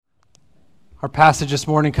Our passage this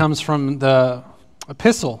morning comes from the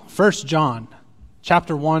epistle, 1 John,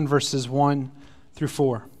 chapter 1, verses 1 through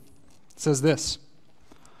 4. It says this: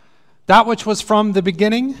 "That which was from the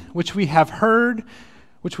beginning, which we have heard,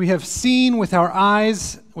 which we have seen with our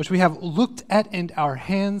eyes, which we have looked at and our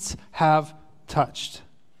hands have touched.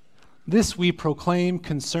 This we proclaim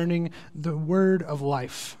concerning the word of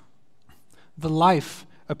life. The life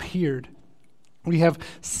appeared. We have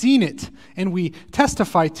seen it, and we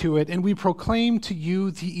testify to it, and we proclaim to you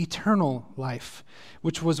the eternal life,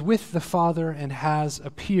 which was with the Father and has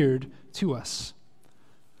appeared to us.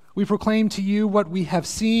 We proclaim to you what we have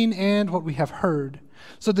seen and what we have heard,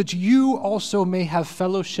 so that you also may have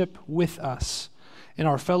fellowship with us. And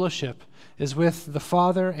our fellowship is with the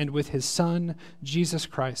Father and with his Son, Jesus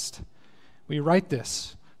Christ. We write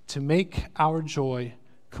this to make our joy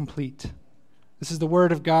complete." This is the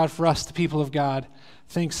word of God for us, the people of God.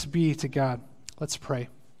 Thanks be to God. Let's pray.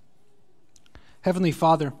 Heavenly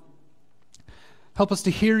Father, help us to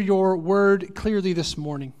hear your word clearly this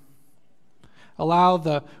morning. Allow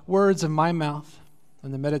the words of my mouth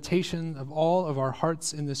and the meditation of all of our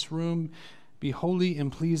hearts in this room be holy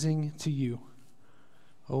and pleasing to you,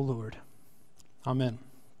 O Lord. Amen.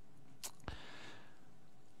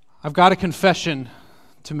 I've got a confession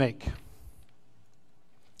to make.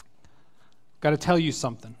 Got to tell you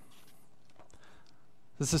something.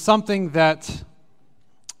 This is something that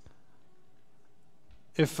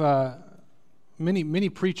if many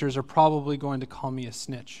preachers are probably going to call me a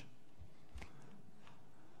snitch.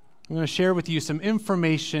 I'm going to share with you some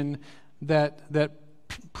information that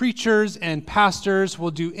preachers and pastors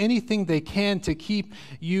will do anything they can to keep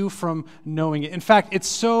you from knowing it. In fact, it's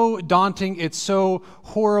so daunting, it's so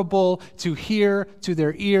horrible to hear to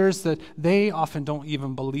their ears that they often don't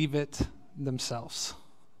even believe it themselves.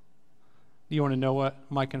 Do you want to know what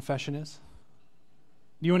my confession is?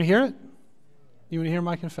 Do you want to hear it? You want to hear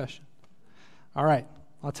my confession? All right,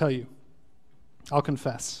 I'll tell you. I'll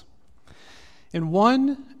confess. In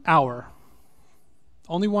 1 hour,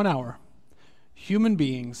 only 1 hour, human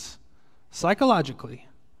beings psychologically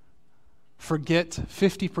forget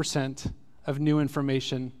 50% of new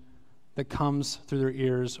information that comes through their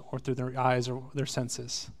ears or through their eyes or their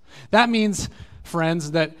senses. That means,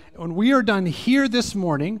 friends, that when we are done here this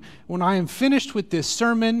morning, when I am finished with this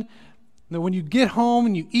sermon, that when you get home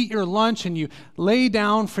and you eat your lunch and you lay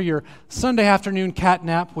down for your Sunday afternoon cat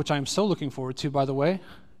nap, which I'm so looking forward to, by the way,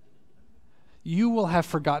 you will have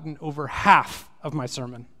forgotten over half of my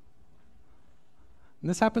sermon. And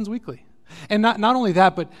this happens weekly. And not only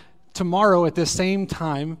that, but tomorrow at this same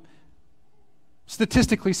time,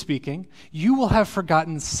 statistically speaking, you will have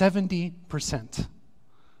forgotten 70%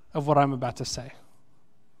 of what I'm about to say.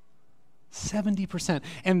 70%.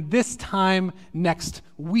 And this time next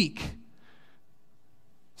week,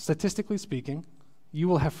 statistically speaking, you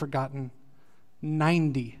will have forgotten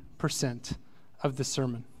 90% of the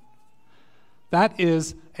sermon. That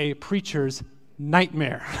is a preacher's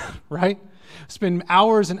nightmare, right? Spend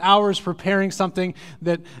hours and hours preparing something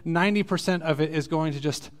that 90% of it is going to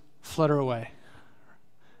just flutter away.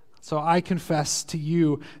 So I confess to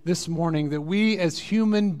you this morning that we as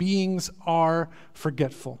human beings are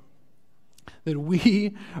forgetful. That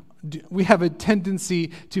we have a tendency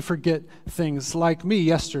to forget things. Like me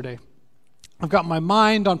yesterday. I've got my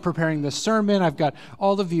mind on preparing this sermon. I've got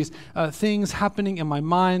all of these things happening in my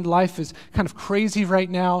mind. Life is kind of crazy right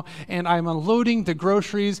now, and I'm unloading the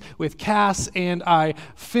groceries with Cass, and I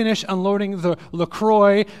finish unloading the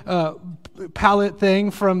LaCroix pallet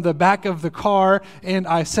thing from the back of the car, and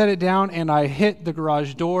I set it down, and I hit the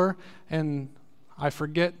garage door, and I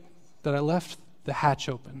forget that I left the hatch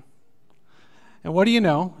open. And what do you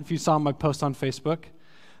know, if you saw my post on Facebook,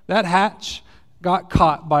 that hatch got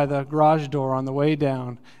caught by the garage door on the way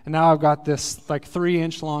down, and now I've got this like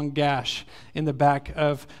 3-inch long gash in the back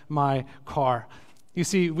of my car. You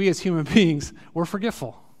see, we as human beings, we're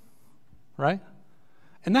forgetful, right?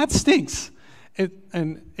 And that stinks.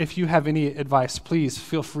 And if you have any advice, please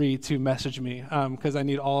feel free to message me because I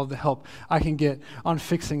need all of the help I can get on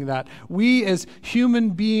fixing that. We as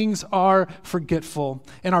human beings are forgetful.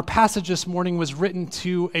 And our passage this morning was written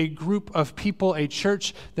to a group of people, a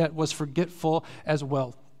church that was forgetful as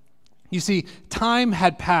well. You see, time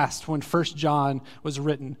had passed when 1 John was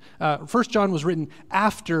written. 1 John was written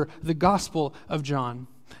after the Gospel of John.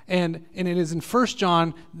 And it is in 1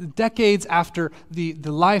 John, decades after the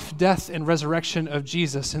life, death, and resurrection of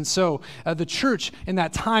Jesus. And so the church in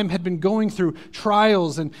that time had been going through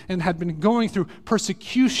trials and had been going through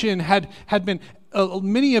persecution, had been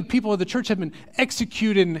many of people of the church had been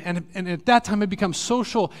executed and at that time had become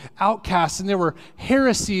social outcasts, and there were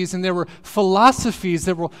heresies and there were philosophies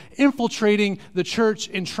that were infiltrating the church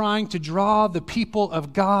and trying to draw the people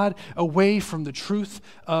of God away from the truth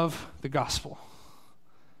of the gospel.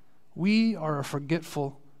 We are a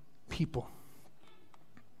forgetful people.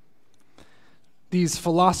 These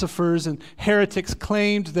philosophers and heretics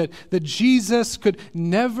claimed that Jesus could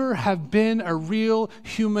never have been a real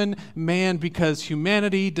human man because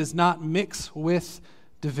humanity does not mix with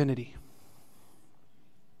divinity.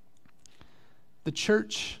 The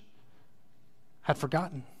church had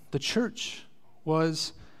forgotten. The church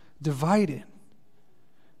was divided.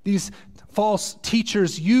 These false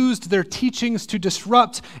teachers used their teachings to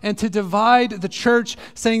disrupt and to divide the church,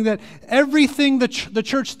 saying that everything the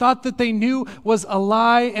church thought that they knew was a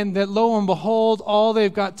lie, and that lo and behold, all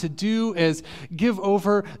they've got to do is give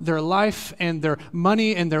over their life and their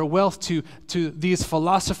money and their wealth to these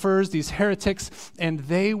philosophers, these heretics, and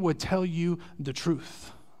they would tell you the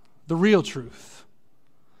truth, the real truth.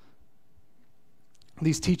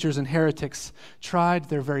 These teachers and heretics tried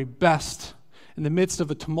their very best in the midst of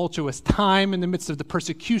a tumultuous time, in the midst of the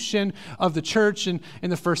persecution of the church in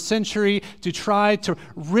the first century, to try to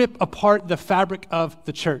rip apart the fabric of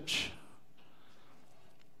the church.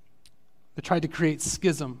 They tried to create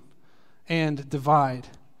schism and divide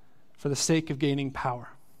for the sake of gaining power.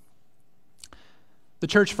 The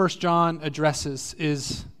church 1 John addresses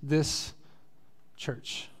is this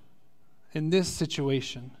church in this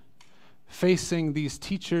situation, facing these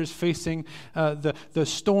teachers, facing the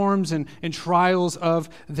storms and trials of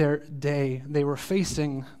their day. They were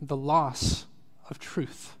facing the loss of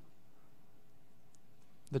truth,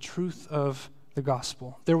 the truth of the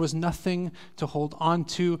gospel. There was nothing to hold on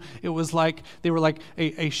to. It was like they were like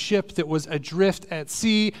a ship that was adrift at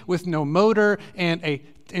sea with no motor and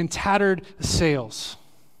tattered sails.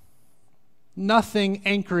 Nothing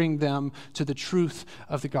anchoring them to the truth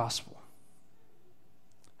of the gospel.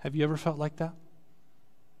 Have you ever felt like that?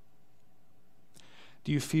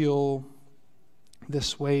 Do you feel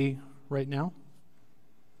this way right now?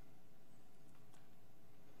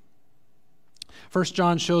 1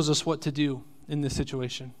 John shows us what to do in this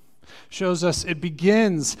situation. Shows us it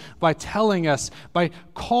begins by telling us, by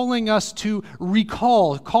calling us to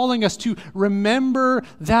recall, calling us to remember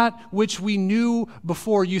that which we knew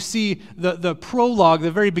before. You see, the prologue,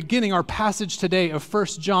 the very beginning, our passage today of 1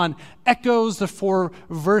 John echoes the first four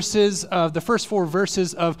verses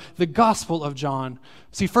of the Gospel of John.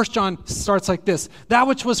 See, 1 John starts like this: that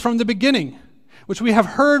which was from the beginning, which we have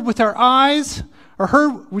heard with our eyes,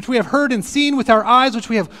 which we have heard and seen with our eyes, which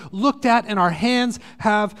we have looked at and our hands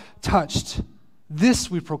have touched.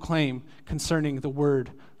 This we proclaim concerning the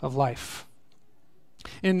word of life.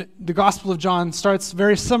 In the Gospel of John starts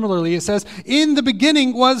very similarly. It says, in the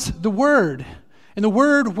beginning was the Word, and the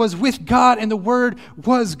Word was with God, and the Word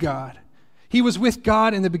was God. He was with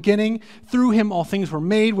God in the beginning. Through him all things were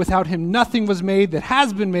made. Without him nothing was made that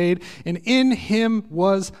has been made. And in him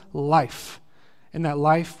was life, and that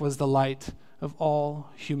life was the light of all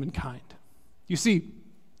humankind. You see,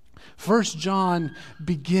 1 John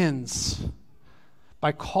begins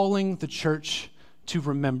by calling the church to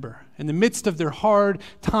remember. In the midst of their hard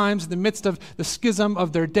times, in the midst of the schism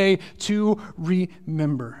of their day, to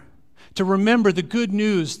remember. To remember the good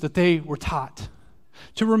news that they were taught.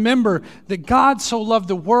 To remember that God so loved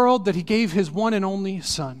the world that he gave his one and only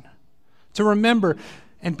Son. To remember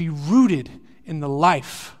and be rooted in the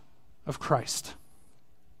life of Christ.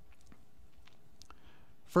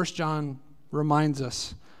 1 John reminds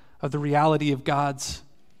us of the reality of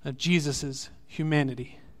Jesus'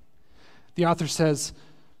 humanity. The author says,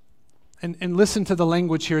 and listen to the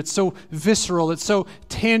language here, it's so visceral, it's so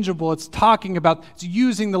tangible, it's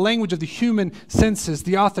using the language of the human senses.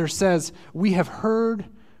 The author says, we have heard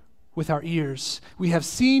with our ears, we have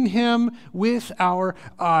seen him with our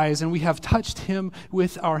eyes, and we have touched him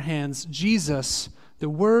with our hands. Jesus, the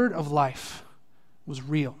word of life, was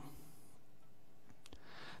real.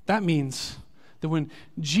 That means that when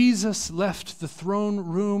Jesus left the throne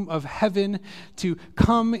room of heaven to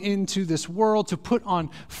come into this world, to put on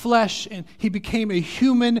flesh, and he became a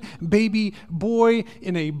human baby boy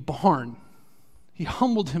in a barn, he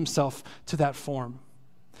humbled himself to that form.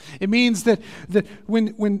 It means that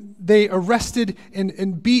when they arrested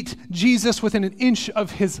and beat Jesus within an inch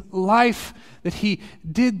of his life, that he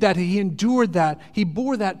did that, he endured that, he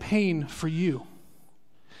bore that pain for you.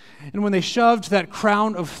 And when they shoved that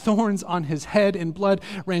crown of thorns on his head and blood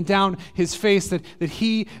ran down his face, that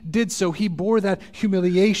he did so. He bore that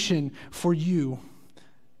humiliation for you.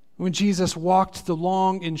 When Jesus walked the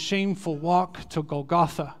long and shameful walk to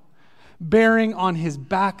Golgotha, bearing on his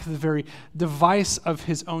back the very device of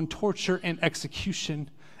his own torture and execution.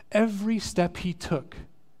 Every step he took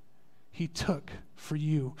for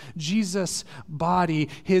you. Jesus' body,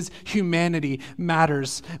 his humanity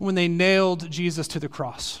matters. When they nailed Jesus to the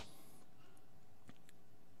cross,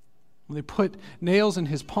 when they put nails in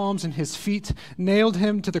his palms and his feet, nailed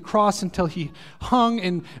him to the cross until he hung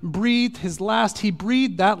and breathed he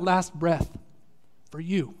breathed that last breath for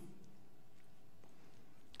you.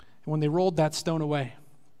 And when they rolled that stone away,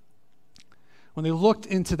 when they looked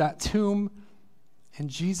into that tomb and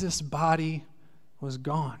Jesus' body was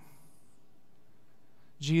gone,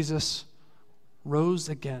 Jesus rose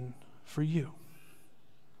again for you.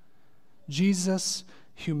 Jesus'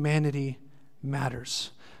 humanity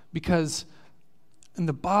matters because in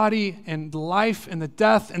the body and the life and the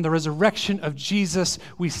death and the resurrection of Jesus,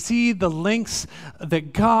 we see the lengths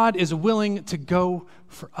that God is willing to go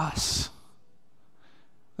for us.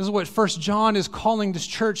 This is what 1 John is calling this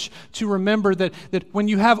church to remember, that when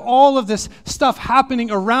you have all of this stuff happening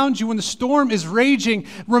around you, when the storm is raging,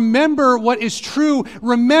 remember what is true.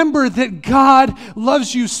 Remember that God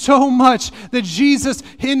loves you so much that Jesus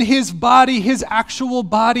in his body, his actual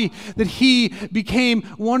body, that he became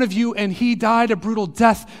one of you and he died a brutal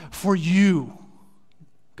death for you.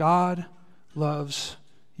 God loves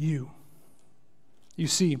you. You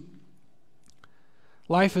see,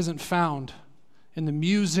 life isn't found in the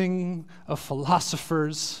musing of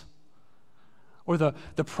philosophers or the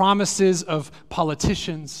promises of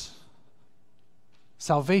politicians.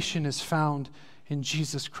 Salvation is found in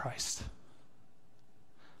Jesus Christ.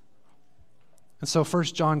 And so 1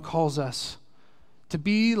 John calls us to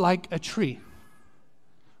be like a tree,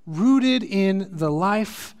 rooted in the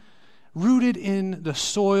life, rooted in the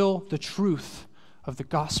soil, the truth of the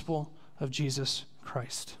gospel of Jesus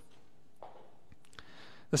Christ.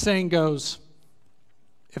 The saying goes,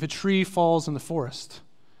 if a tree falls in the forest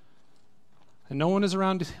and no one is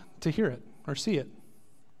around to hear it or see it,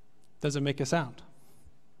 does it make a sound?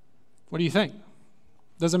 What do you think?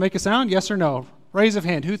 Does it make a sound? Yes or no? Raise of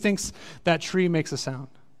hand. Who thinks that tree makes a sound?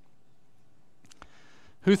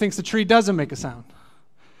 Who thinks the tree doesn't make a sound?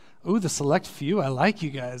 Ooh, the select few. I like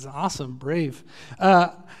you guys. Awesome, brave.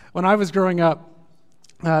 When I was growing up,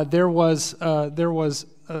 there was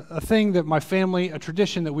a thing that my family, a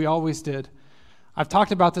tradition that we always did. I've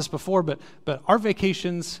talked about this before, but our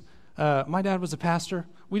vacations, my dad was a pastor.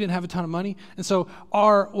 We didn't have a ton of money. And so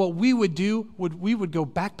what we would do, we would go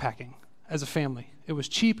backpacking as a family. It was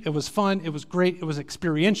cheap, it was fun, it was great, it was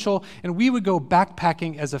experiential, and we would go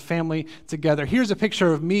backpacking as a family together. Here's a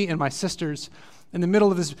picture of me and my sisters in the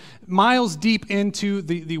middle of this, miles deep into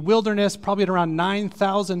the wilderness, probably at around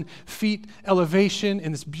 9,000 feet elevation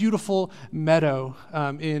in this beautiful meadow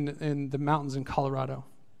in the mountains in Colorado.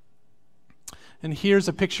 And here's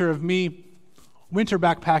a picture of me winter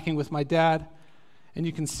backpacking with my dad. And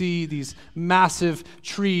you can see these massive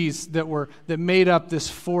trees that made up this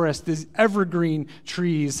forest, these evergreen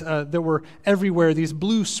trees that were everywhere, these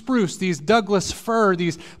blue spruce, these Douglas fir,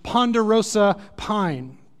 these ponderosa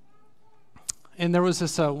pine. And there was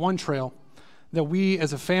this one trail that we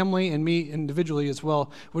as a family and me individually as well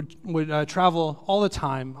would travel all the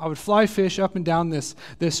time. I would fly fish up and down this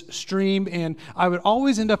stream, and I would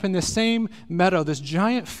always end up in this same meadow, this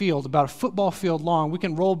giant field, about a football field long. We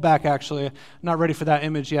can roll back, actually. I'm not ready for that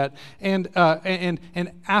image yet. And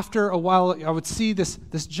after a while, I would see this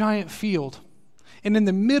giant field. And in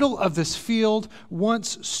the middle of this field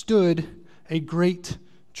once stood a great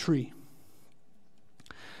tree.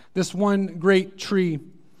 This one great tree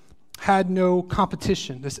had no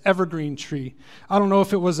competition, this evergreen tree. I don't know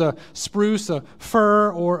if it was a spruce, a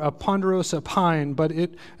fir, or a ponderosa pine, but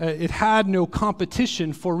it had no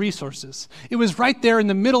competition for resources. It was right there in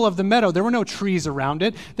the middle of the meadow. There were no trees around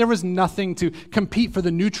it. There was nothing to compete for the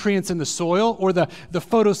nutrients in the soil or the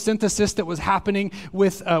photosynthesis that was happening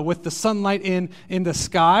with the sunlight in the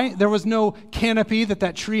sky. There was no canopy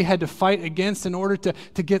that tree had to fight against in order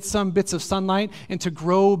to get some bits of sunlight and to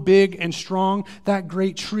grow big and strong. That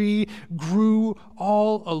great tree grew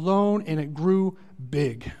all alone, and it grew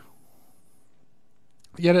big.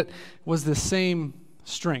 Yet it was the same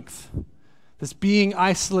strength, this being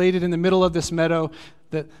isolated in the middle of this meadow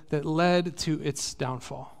that led to its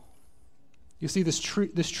downfall. You see, this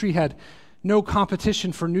tree had no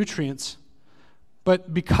competition for nutrients,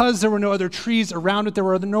 but because there were no other trees around it, there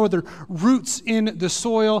were no other roots in the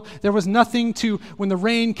soil, there was nothing when the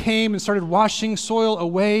rain came and started washing soil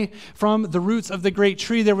away from the roots of the great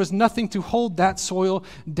tree, there was nothing to hold that soil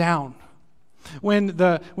down. When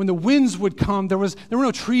the winds would come, there were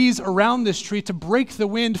no trees around this tree to break the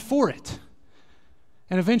wind for it.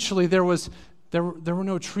 And eventually there was There were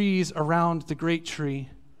no trees around the great tree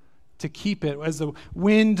to keep it. As the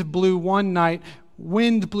wind blew one night,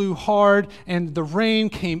 wind blew hard, and the rain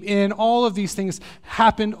came in. All of these things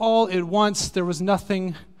happened all at once. There was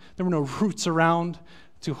nothing, there were no roots around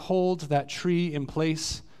to hold that tree in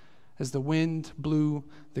place as the wind blew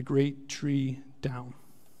the great tree down.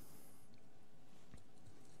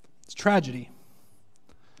 It's tragedy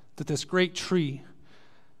that this great tree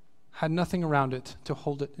had nothing around it to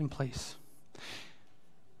hold it in place.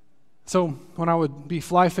 So when I would be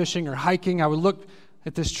fly fishing or hiking, I would look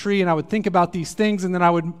at this tree and I would think about these things, and then I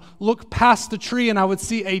would look past the tree and I would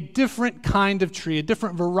see a different kind of tree, a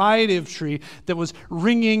different variety of tree that was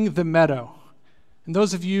ringing the meadow. And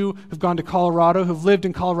those of you who've gone to Colorado, who've lived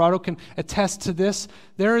in Colorado, can attest to this.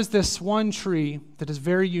 There is this one tree that is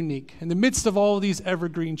very unique. In the midst of all of these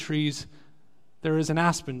evergreen trees, there is an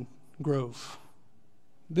aspen grove.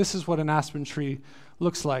 This is what an aspen tree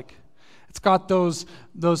looks like. It's got those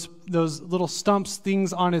little stumps,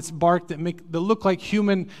 things on its bark that look like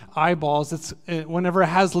human eyeballs. It's whenever it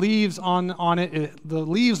has leaves on it, the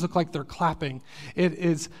leaves look like they're clapping. It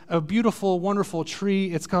is a beautiful, wonderful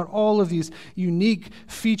tree. It's got all of these unique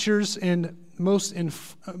features, and most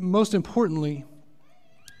importantly,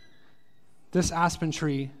 this aspen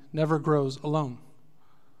tree never grows alone.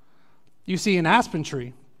 You see, an aspen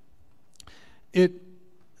tree,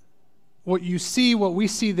 what we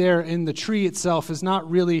see there in the tree itself is not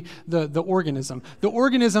really the organism. The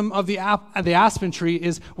organism of the aspen tree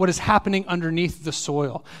is what is happening underneath the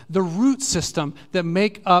soil. The root system that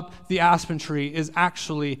make up the aspen tree is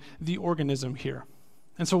actually the organism here.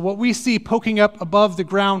 And so what we see poking up above the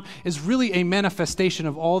ground is really a manifestation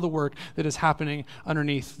of all the work that is happening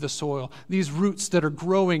underneath the soil. These roots that are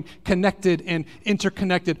growing, connected and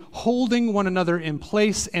interconnected, holding one another in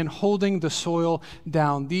place and holding the soil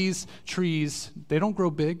down. These trees, they don't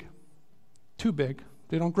grow too big.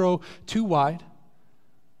 They don't grow too wide,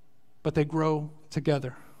 but they grow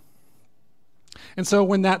together. And so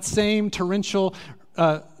when that same torrential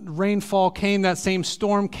rainfall came, that same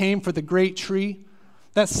storm came for the great tree,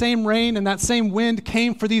 that same rain and that same wind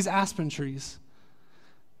came for these aspen trees.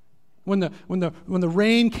 When the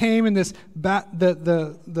rain came and the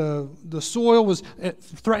soil was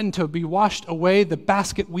threatened to be washed away, the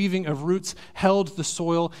basket weaving of roots held the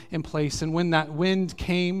soil in place. And when that wind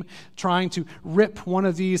came, trying to rip one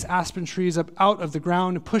of these aspen trees up out of the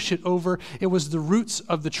ground and push it over, it was the roots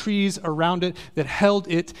of the trees around it that held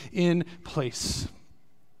it in place.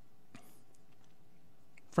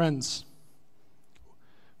 Friends,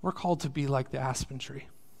 we're called to be like the aspen tree.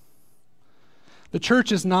 The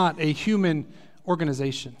church is not a human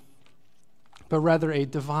organization, but rather a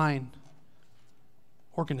divine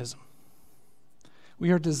organism. We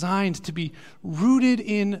are designed to be rooted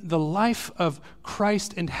in the life of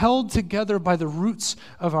Christ and held together by the roots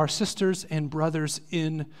of our sisters and brothers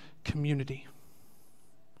in community.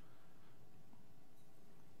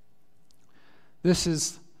 This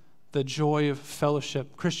is the joy of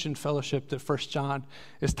fellowship, Christian fellowship that 1 John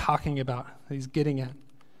is talking about, that he's getting at.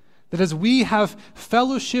 That as we have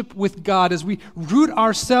fellowship with God, as we root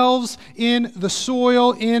ourselves in the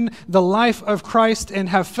soil, in the life of Christ, and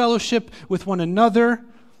have fellowship with one another,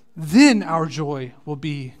 then our joy will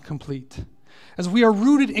be complete. As we are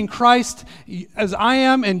rooted in Christ, as I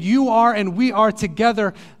am and you are and we are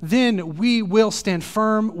together, then we will stand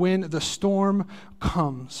firm when the storm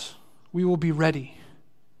comes. We will be ready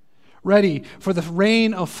for the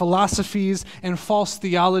reign of philosophies and false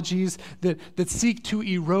theologies that seek to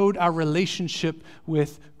erode our relationship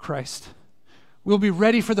with Christ. We'll be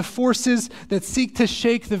ready for the forces that seek to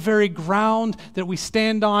shake the very ground that we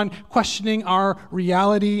stand on, questioning our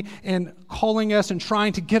reality and calling us and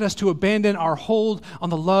trying to get us to abandon our hold on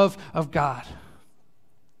the love of God.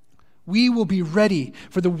 We will be ready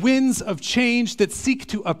for the winds of change that seek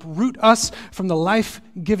to uproot us from the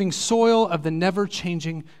life-giving soil of the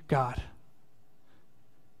never-changing God.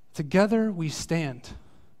 Together we stand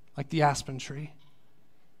like the aspen tree.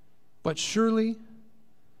 But surely,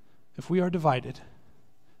 if we are divided,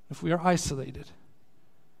 if we are isolated,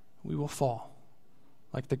 we will fall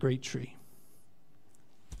like the great tree.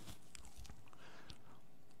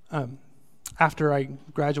 After I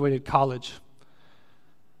graduated college,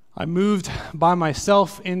 I moved by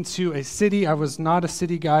myself into a city. I was not a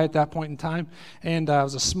city guy at that point in time, and I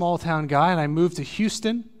was a small town guy, and I moved to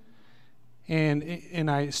Houston,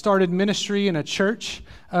 and I started ministry in a church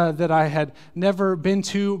that I had never been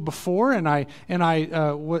to before, and I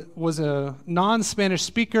was a non-Spanish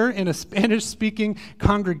speaker in a Spanish-speaking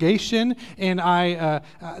congregation, and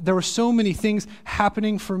there were so many things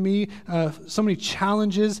happening for me, so many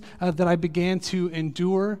challenges that I began to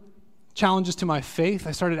endure. challenges to my faith.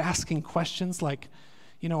 I started asking questions like,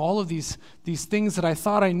 all of these things that I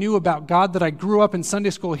thought I knew about God that I grew up in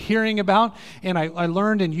Sunday school hearing about and I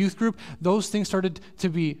learned in youth group, those things started to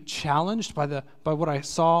be challenged by what I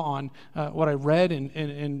saw on, what I read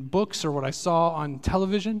in books or what I saw on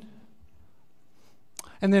television.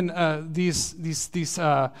 And then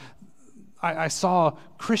I saw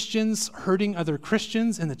Christians hurting other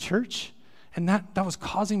Christians in the church. And that was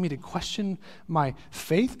causing me to question my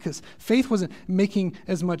faith because faith wasn't making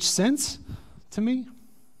as much sense to me.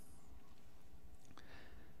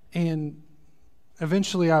 And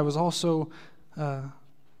eventually I was also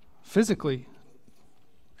physically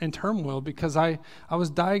in turmoil because I was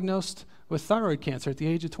diagnosed with thyroid cancer at the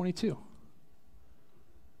age of 22.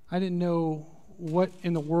 I didn't know what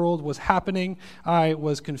in the world was happening. I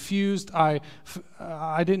was confused. I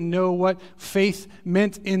didn't know what faith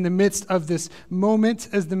meant in the midst of this moment,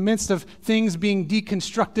 as the midst of things being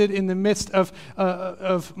deconstructed, in the midst of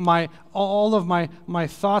all of my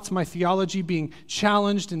thoughts, my theology being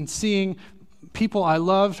challenged, and seeing people I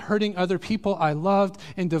loved hurting other people I loved,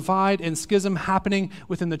 and divide and schism happening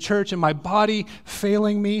within the church, and my body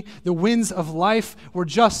failing me. The winds of life were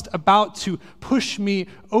just about to push me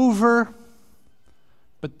over.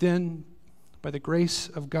 But then, by the grace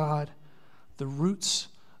of God, the roots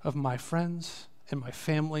of my friends and my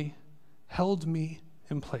family held me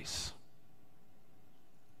in place.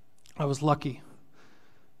 I was lucky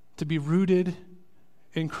to be rooted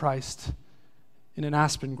in Christ in an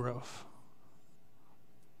aspen grove.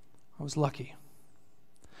 I was lucky.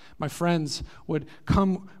 My friends would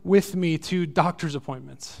come with me to doctor's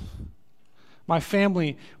appointments. My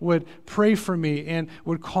family would pray for me and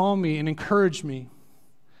would call me and encourage me.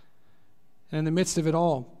 And in the midst of it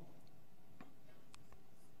all,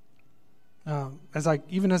 as I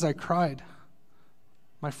cried,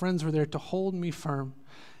 my friends were there to hold me firm,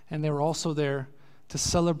 and they were also there to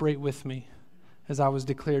celebrate with me as I was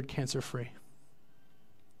declared cancer-free.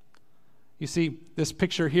 You see, this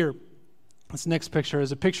picture here, this next picture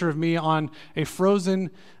is a picture of me on a frozen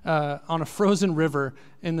river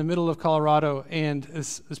in the middle of Colorado, and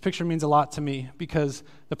this picture means a lot to me because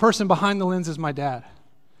the person behind the lens is my dad.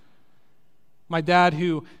 My dad,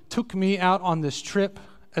 who took me out on this trip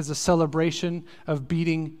as a celebration of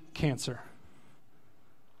beating cancer.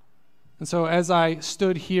 And so as I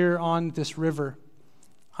stood here on this river,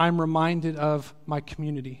 I'm reminded of my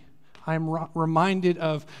community. I'm reminded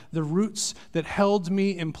of the roots that held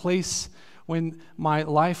me in place when my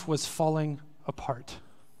life was falling apart.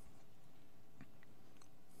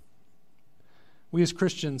 We as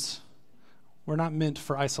Christians, we're not meant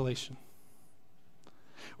for isolation.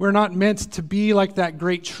 We're not meant to be like that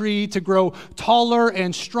great tree, to grow taller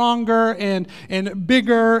and stronger and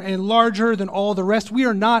bigger and larger than all the rest. We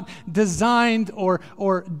are not designed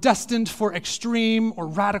or destined for extreme or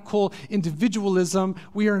radical individualism.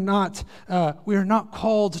 We are not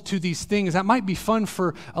called to these things. That might be fun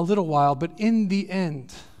for a little while, but in the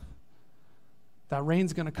end, that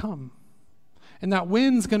rain's going to come. And that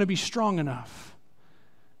wind's going to be strong enough.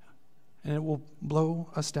 And it will blow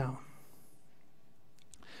us down.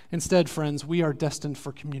 Instead, friends, we are destined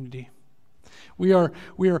for community. We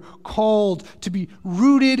are called to be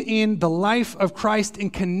rooted in the life of Christ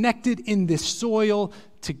and connected in this soil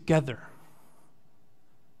together.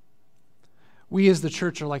 We as the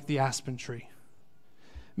church are like the aspen tree.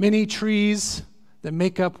 Many trees that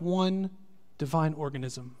make up one divine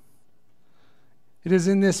organism. It is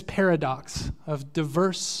in this paradox of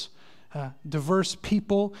diverse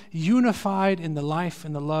people unified in the life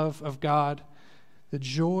and the love of God, the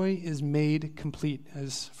joy is made complete,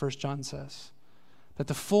 as 1 John says, that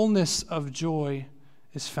the fullness of joy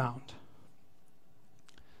is found.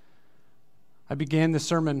 I began this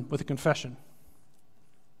sermon with a confession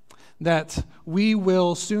that we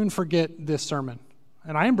will soon forget this sermon,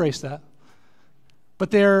 and I embrace that.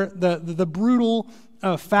 But the brutal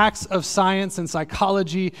facts of science and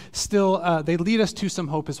psychology still, they lead us to some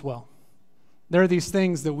hope as well. There are these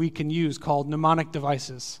things that we can use called mnemonic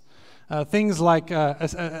devices. Things like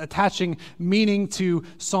attaching meaning to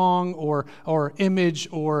song or image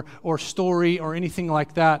or story or anything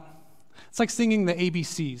like that. It's like singing the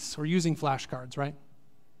ABCs or using flashcards, right?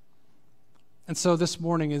 And so this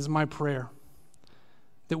morning is my prayer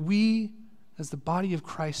that we, as the body of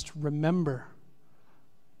Christ, remember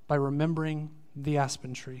by remembering the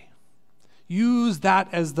aspen tree. Use that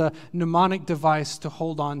as the mnemonic device to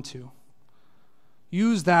hold on to.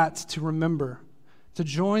 Use that to remember, to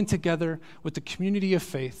join together with the community of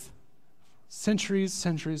faith,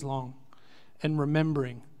 centuries long, and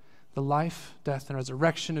remembering the life, death, and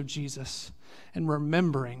resurrection of Jesus, and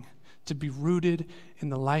remembering to be rooted in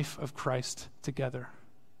the life of Christ together,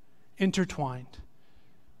 intertwined,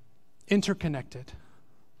 interconnected,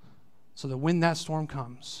 so that when that storm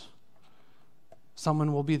comes,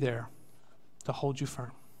 someone will be there to hold you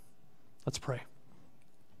firm. Let's pray.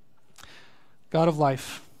 God of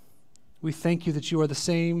life, we thank you that you are the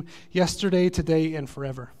same yesterday, today, and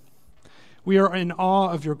forever. We are in awe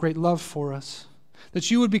of your great love for us,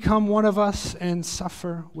 that you would become one of us and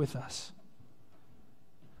suffer with us.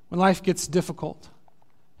 When life gets difficult,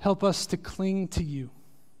 help us to cling to you.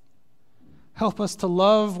 Help us to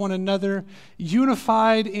love one another,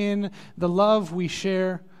 unified in the love we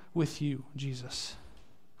share with you, Jesus.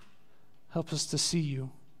 Help us to see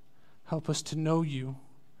you. Help us to know you.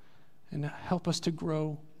 And help us to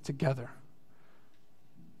grow together.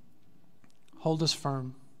 Hold us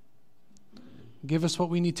firm. Give us what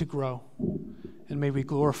we need to grow. And may we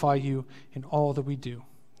glorify you in all that we do.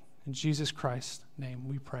 In Jesus Christ's name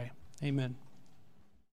we pray. Amen.